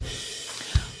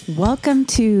Welcome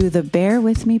to the Bear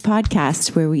With Me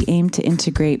podcast, where we aim to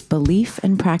integrate belief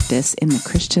and practice in the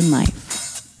Christian life.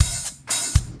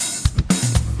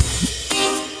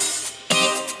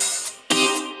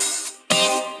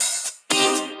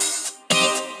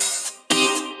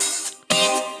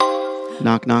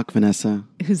 Knock, knock, Vanessa.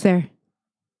 Who's there?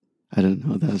 I don't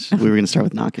know. We were going to start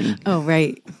with knocking. Oh,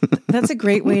 right. That's a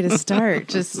great way to start.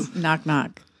 Just knock,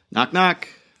 knock. Knock, knock.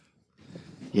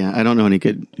 Yeah, I don't know any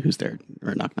good who's there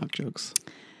or knock, knock jokes.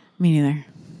 Me neither.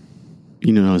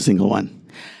 You don't know a single one.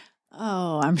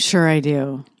 Oh, I'm sure I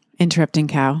do. Interrupting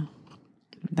cow.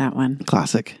 That one.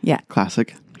 Classic. Yeah.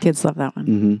 Classic. Kids love that one.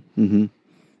 Mm-hmm. Mm-hmm.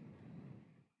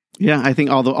 Yeah, I think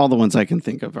all the ones I can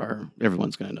think of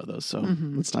everyone's going to know those. So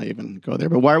let's not even go there.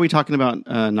 But why are we talking about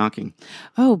knocking?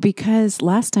 Oh, because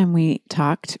last time we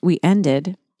talked, we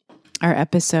ended our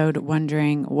episode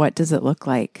wondering what does it look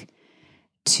like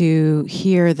to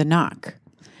hear the knock.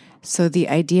 So the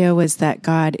idea was that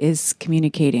God is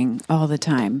communicating all the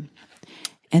time.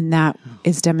 And that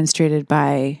is demonstrated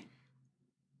by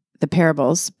the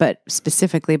parables, but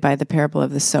specifically by the parable of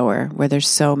the sower, where there's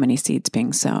so many seeds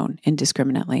being sown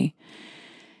indiscriminately.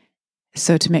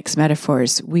 So to mix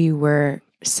metaphors, we were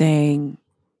saying,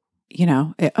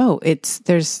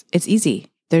 it's easy.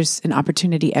 There's an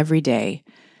opportunity every day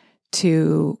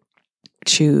to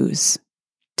choose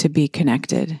to be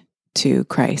connected to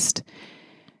Christ.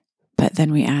 But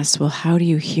then we asked, well, how do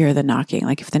you hear the knocking?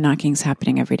 Like if the knocking's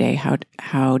happening every day,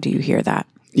 how do you hear that?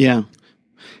 Yeah.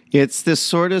 It's this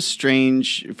sort of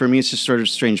strange, for me, it's just sort of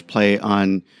strange play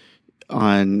on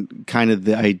kind of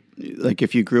like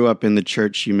if you grew up in the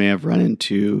church, you may have run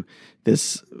into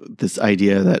this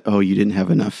idea that, oh, you didn't have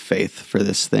enough faith for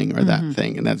this thing or that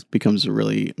thing. And that becomes a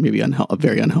really, maybe a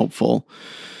very unhelpful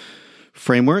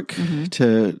framework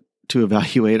to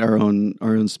evaluate our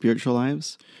own spiritual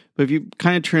lives. But if you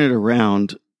kind of turn it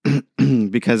around,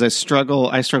 because I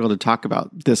struggle to talk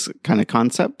about this kind of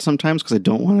concept sometimes because I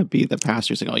don't want to be the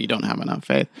pastor saying, oh, you don't have enough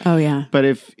faith. Oh, yeah. But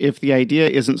if the idea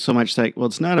isn't so much like, well,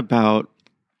 it's not about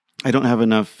I don't have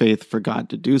enough faith for God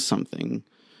to do something.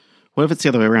 What if it's the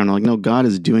other way around? Like, no, God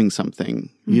is doing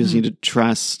something. You just need to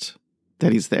trust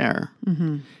that he's there.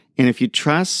 And if you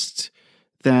trust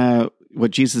that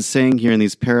what Jesus is saying here in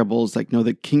these parables, like, no,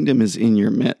 the kingdom is in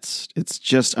your midst. It's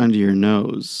just under your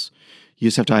nose. You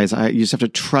just have to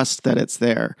trust that it's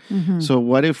there. So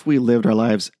what if we lived our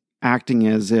lives acting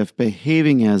as if,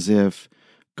 behaving as if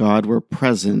God were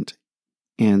present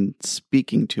and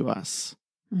speaking to us?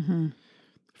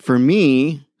 For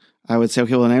me, I would say,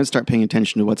 okay, well, then I would start paying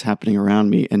attention to what's happening around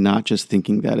me and not just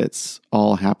thinking that it's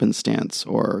all happenstance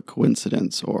or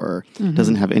coincidence or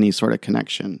doesn't have any sort of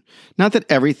connection. Not that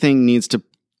everything needs to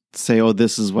say, oh,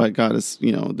 this is what God is,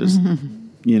 there's,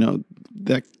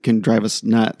 that can drive us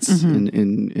nuts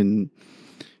and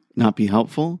not be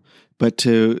helpful, but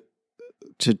to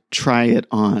try it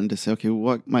on, to say, okay,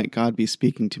 what might God be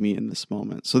speaking to me in this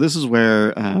moment? So this is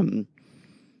where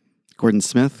Gordon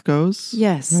Smith goes.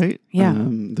 Yes. Right? Yeah.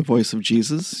 The voice of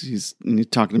Jesus. He's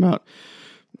talking about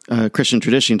Christian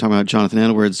tradition, talking about Jonathan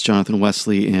Edwards, Jonathan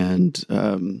Wesley, and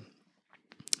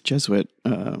Jesuit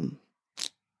Who's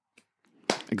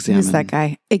that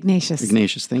guy? Ignatius.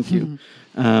 Ignatius, thank you.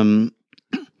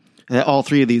 All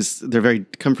three of these,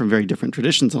 come from very different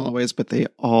traditions in a lot of ways, but they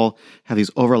all have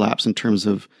these overlaps in terms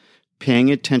of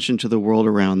paying attention to the world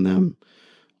around them,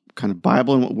 kind of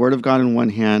Bible and Word of God in one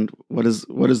hand. What does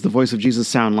the voice of Jesus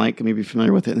sound like? And maybe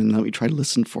familiar with it, and then we try to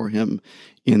listen for him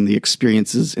in the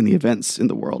experiences and the events in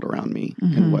the world around me,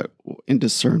 and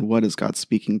discern what is God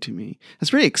speaking to me.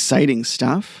 That's very exciting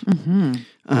stuff.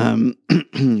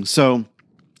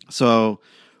 So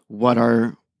what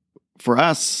are for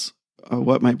us?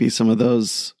 What might be some of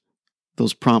those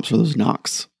prompts or those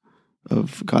knocks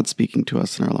of God speaking to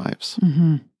us in our lives?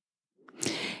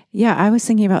 Yeah, I was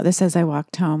thinking about this as I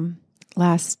walked home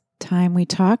last time we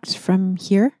talked from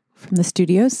the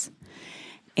studios.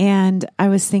 And I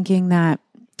was thinking that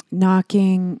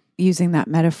knocking, using that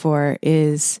metaphor,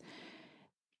 is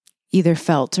either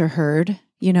felt or heard.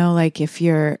 Like if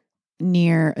you're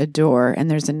near a door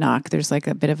and there's a knock, there's like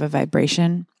a bit of a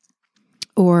vibration.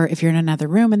 Or if you're in another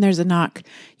room and there's a knock,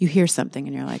 you hear something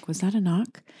and you're like, was that a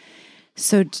knock?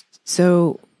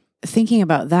 So thinking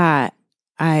about that,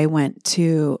 I went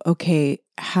to, okay,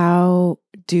 how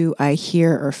do I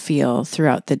hear or feel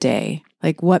throughout the day?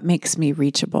 Like what makes me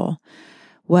reachable?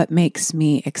 What makes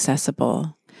me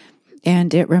accessible?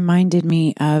 And it reminded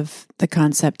me of the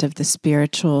concept of the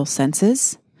spiritual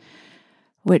senses,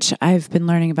 which I've been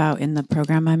learning about in the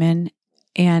program I'm in.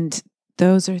 And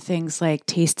those are things like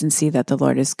taste and see that the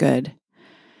Lord is good.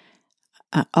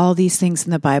 All these things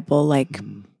in the Bible, like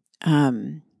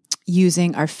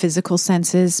using our physical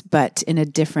senses, but in a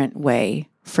different way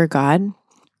for God.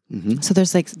 So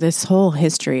there's like this whole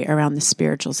history around the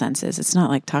spiritual senses. It's not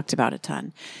like talked about a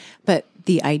ton, but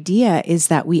the idea is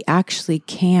that we actually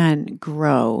can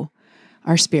grow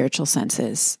our spiritual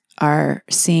senses, our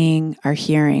seeing, our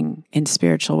hearing in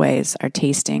spiritual ways, our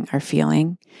tasting, our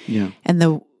feeling. Yeah. And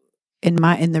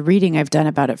in the reading I've done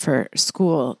about it for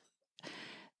school,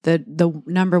 the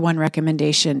number one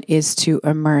recommendation is to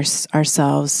immerse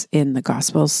ourselves in the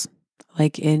Gospels,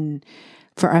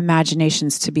 for our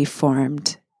imaginations to be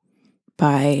formed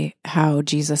by how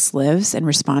Jesus lives and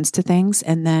responds to things.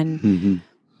 And then,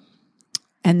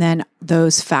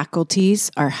 those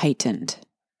faculties are heightened.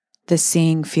 The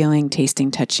seeing, feeling, tasting,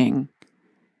 touching.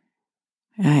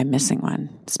 I'm missing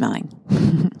one,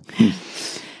 smelling.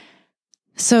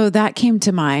 So that came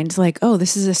to mind, like, oh,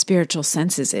 this is a spiritual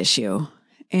senses issue.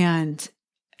 And,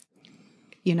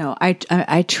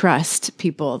 I trust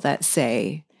people that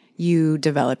say you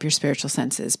develop your spiritual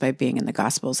senses by being in the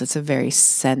Gospels. It's a very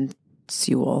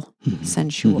sensual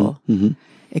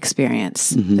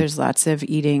experience. There's lots of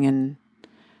eating and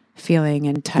feeling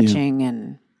and touching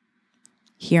and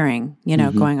hearing,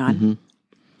 going on.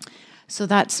 So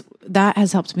that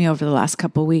has helped me over the last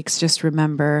couple of weeks. Just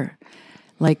remember,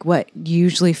 like, what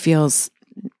usually feels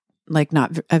like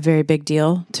not a very big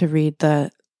deal to read the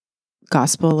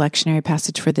gospel lectionary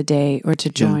passage for the day or to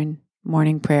join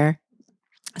morning prayer.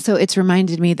 So it's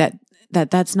reminded me that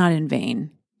that's not in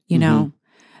vain, the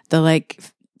like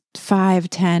 5,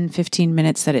 10, 15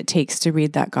 minutes that it takes to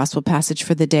read that gospel passage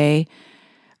for the day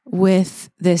with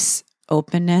this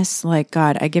openness, like,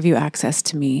 God, I give you access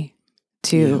to me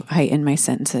to heighten my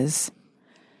senses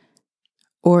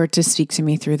or to speak to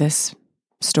me through this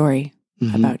story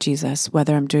about Jesus,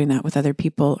 whether I'm doing that with other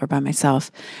people or by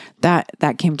myself.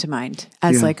 That came to mind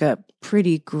as like a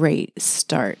pretty great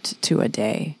start to a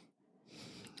day.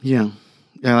 Yeah.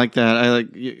 I like that. I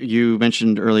like you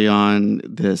mentioned early on,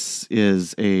 this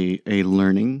is a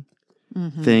learning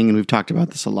thing. And we've talked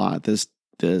about this a lot, this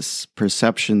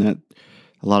perception that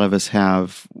a lot of us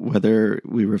have, whether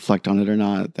we reflect on it or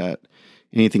not, that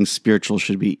anything spiritual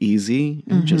should be easy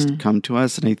and just come to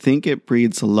us. And I think it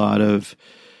breeds a lot of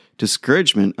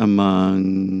discouragement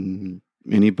among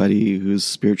anybody who's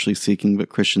spiritually seeking, but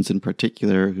Christians in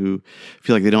particular, who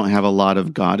feel like they don't have a lot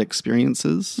of God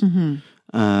experiences.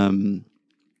 And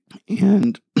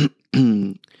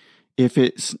if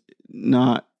it's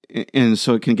not, and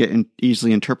so it can get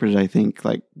easily interpreted, I think,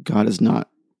 like God is not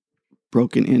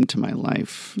broken into my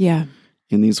life in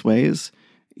these ways.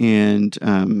 And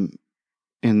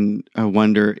I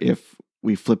wonder if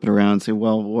we flip it around and say,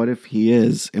 well, what if he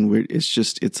is? And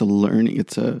it's a learning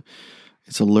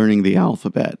the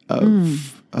alphabet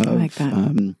of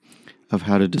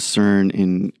how to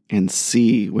discern and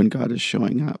see when God is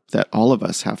showing up, that all of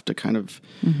us have to kind of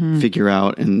figure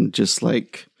out. And just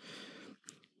like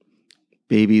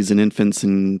babies and infants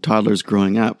and toddlers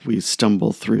growing up, we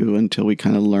stumble through until we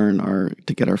kind of learn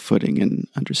to get our footing and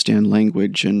understand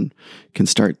language and can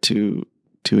start to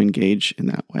engage in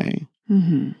that way.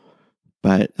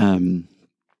 But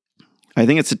I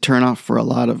think it's a turnoff for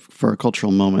a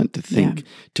cultural moment to think,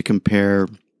 to compare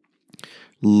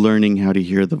learning how to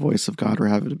hear the voice of God or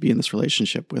how to be in this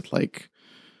relationship with like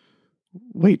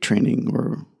weight training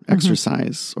or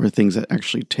exercise or things that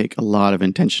actually take a lot of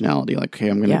intentionality. Like, okay,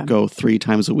 I'm going to go 3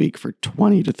 times a week for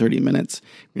 20 to 30 minutes.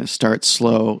 I'm going to start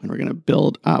slow and we're going to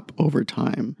build up over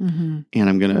time. And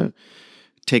I'm going to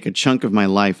take a chunk of my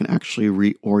life and actually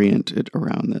reorient it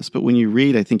around this. But when you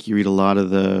read, I think you read a lot of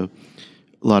the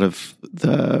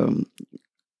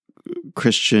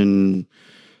Christian,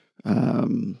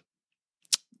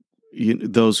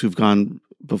 those who've gone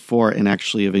before and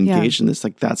actually have engaged in this,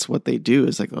 like that's what they do,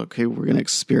 is like, okay, we're going to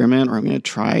experiment, or I'm going to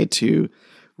try to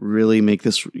really make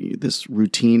this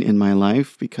routine in my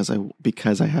life because I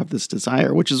have this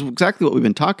desire, which is exactly what we've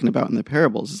been talking about in the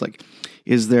parables. It's like,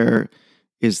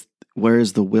 where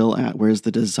is the will at? Where is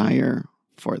the desire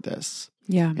for this?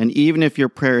 Yeah. And even if your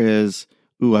prayer is,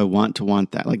 ooh, I want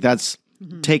that, like that's,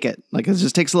 take it. Like it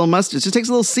just takes a little mustard. It just takes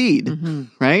a little seed,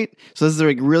 right? So this is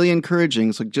like really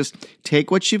encouraging. So just take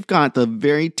what you've got, the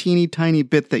very teeny tiny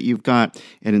bit that you've got,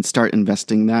 and then start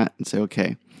investing that and say,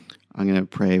 okay, I'm going to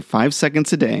pray 5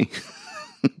 seconds a day.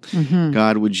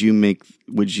 God, would you make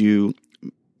the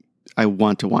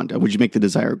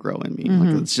desire grow in me?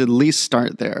 Like, let's at least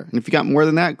start there. And if you got more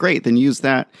than that, great. Then use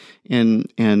that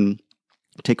and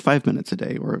take 5 minutes a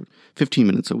day or 15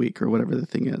 minutes a week or whatever the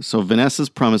thing is. So Vanessa's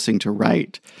promising to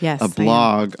write a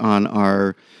blog on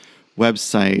our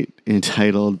website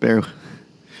entitled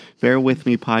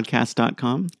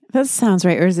bearwithmepodcast.com. That sounds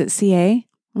right. Or is it CA?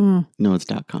 Mm. No, it's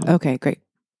 .com. Okay, great.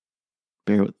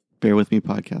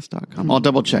 Bearwithmepodcast.com. I'll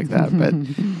double check that. But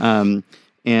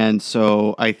and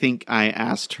so I think I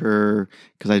asked her,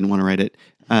 because I didn't want to write it,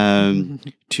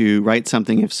 to write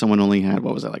something if someone only had,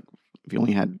 what was it, like, if you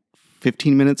only had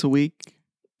 15 minutes a week?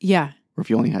 Yeah. Or if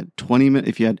you only had 20 minutes,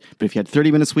 if you had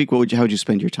 30 minutes a week, how would you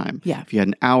spend your time? Yeah. If you had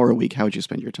an hour a week, how would you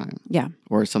spend your time? Yeah.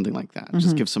 Or something like that.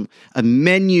 Just give a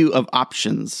menu of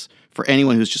options for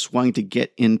anyone who's just wanting to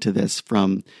get into this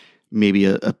from maybe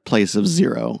a place of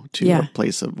 0 to a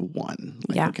place of 1.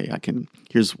 Like, okay,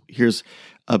 here's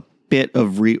a bit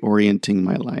of reorienting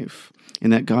my life.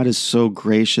 And that God is so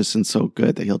gracious and so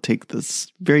good that he'll take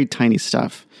this very tiny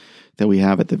stuff that we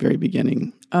have at the very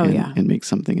beginning and make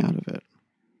something out of it.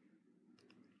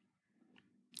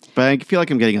 But I feel like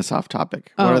I'm getting us off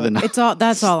topic. Oh,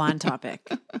 that's all on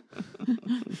topic.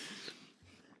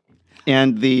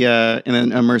 And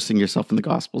then immersing yourself in the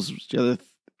Gospels is the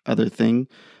other thing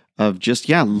of just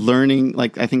learning.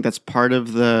 Like, I think that's part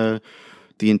of the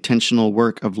intentional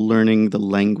work of learning the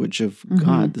language of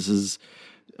God. This is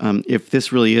if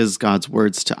this really is God's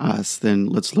words to us, then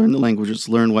let's learn the language. Let's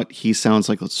learn what he sounds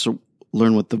like. Let's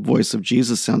learn what the voice of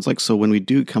Jesus sounds like. So when we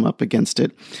do come up against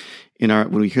it,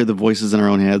 when we hear the voices in our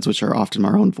own heads, which are often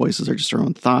our own voices or just our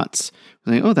own thoughts,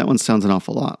 we think, oh, that one sounds an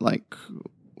awful lot like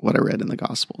what I read in the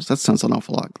Gospels. That sounds an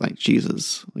awful lot like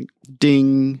Jesus. Like,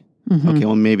 ding. Okay,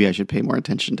 well, maybe I should pay more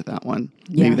attention to that one.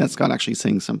 Yeah. Maybe that's God actually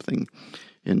saying something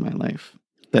in my life.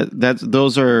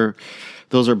 Those are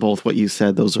both what you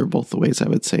said. Those are both the ways I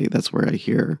would say that's where I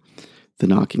hear the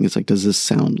knocking. It's like, does this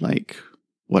sound like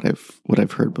what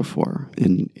I've heard before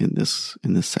in this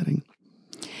setting?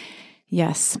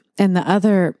 Yes. And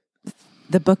the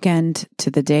bookend to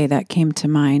the day that came to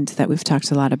mind that we've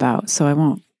talked a lot about, so I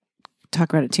won't talk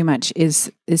about it too much,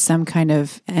 is some kind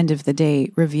of end of the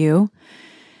day review,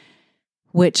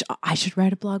 which I should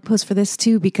write a blog post for this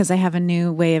too, because I have a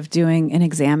new way of doing an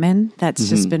examine that's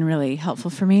just been really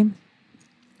helpful for me.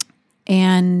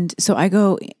 And so I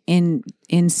go in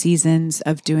seasons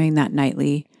of doing that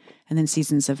nightly and then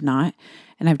seasons of not.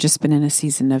 And I've just been in a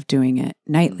season of doing it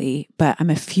nightly, but I'm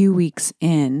a few weeks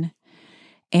in,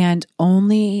 and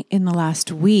only in the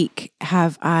last week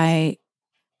have I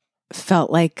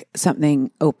felt like something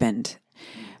opened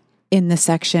in the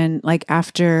section, like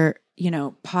after,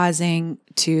 pausing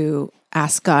to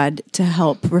ask God to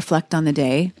help reflect on the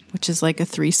day, which is like a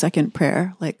 3-second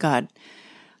prayer. Like, God,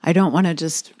 I don't want to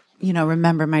just,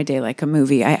 remember my day like a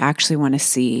movie. I actually want to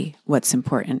see what's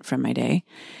important from my day.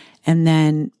 And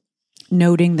then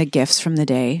noting the gifts from the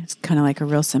day. It's kind of like a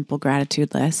real simple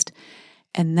gratitude list.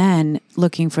 And then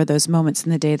looking for those moments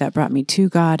in the day that brought me to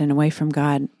God and away from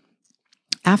God.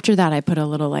 After that, I put a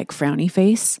little like frowny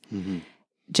face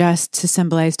just to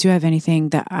symbolize, do I have anything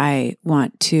that I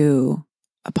want to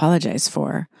apologize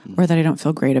for or that I don't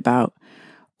feel great about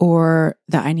or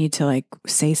that I need to like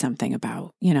say something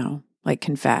about, like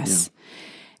confess.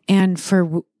 Yeah. And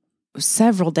for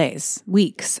several days,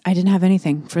 weeks, I didn't have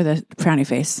anything for the frowny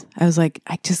face. I was like,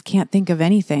 I just can't think of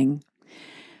anything,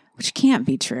 which can't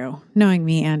be true, knowing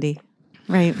me, Andy,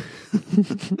 right?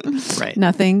 Right.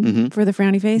 Nothing for the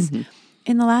frowny face.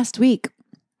 In the last week,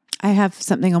 I have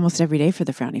something almost every day for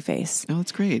the frowny face. Oh,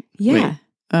 that's great. Yeah.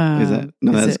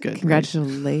 That's good.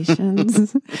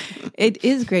 Congratulations. It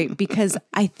is great because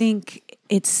I think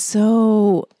it's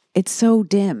so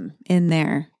dim in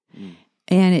there,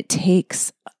 and it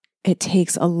takes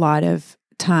a lot of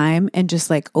time and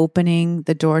just like opening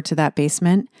the door to that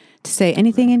basement to say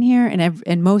anything in here.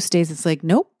 And most days it's like,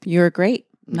 nope, you're great.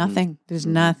 Nothing. There's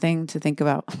nothing to think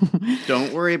about.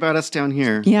 Don't worry about us down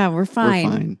here. Yeah, we're fine.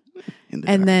 We're fine.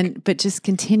 And then, but just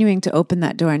continuing to open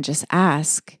that door and just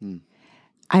ask,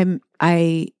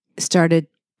 I started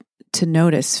to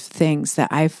notice things that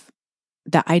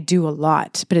I do a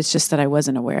lot, but it's just that I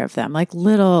wasn't aware of them. Like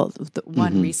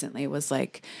one recently was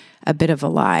like a bit of a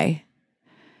lie.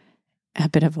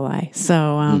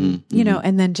 So, and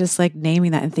then just like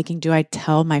naming that and thinking, do I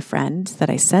tell my friend that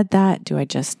I said that? Do I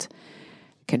just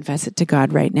confess it to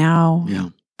God right now?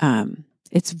 Yeah.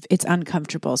 It's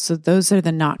uncomfortable. So those are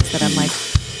the knocks that I'm like,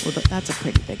 well, that's a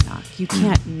pretty big knock. You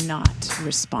can't not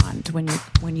respond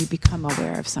when you become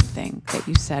aware of something that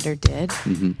you said or did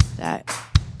that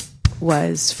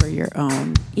was for your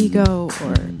own ego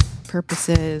or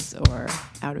purposes or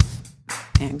out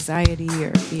of anxiety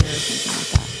or fear or something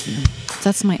like that. Yeah. So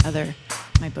that's my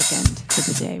bookend for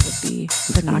the day would be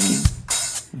the knocking.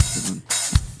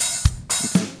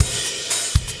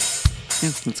 Yeah,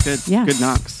 that's good. Yeah. Good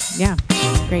knocks. Yeah.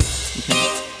 Great. Okay.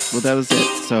 Well, that was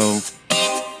it. So,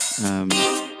 all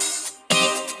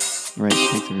right.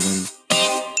 Thanks, everybody.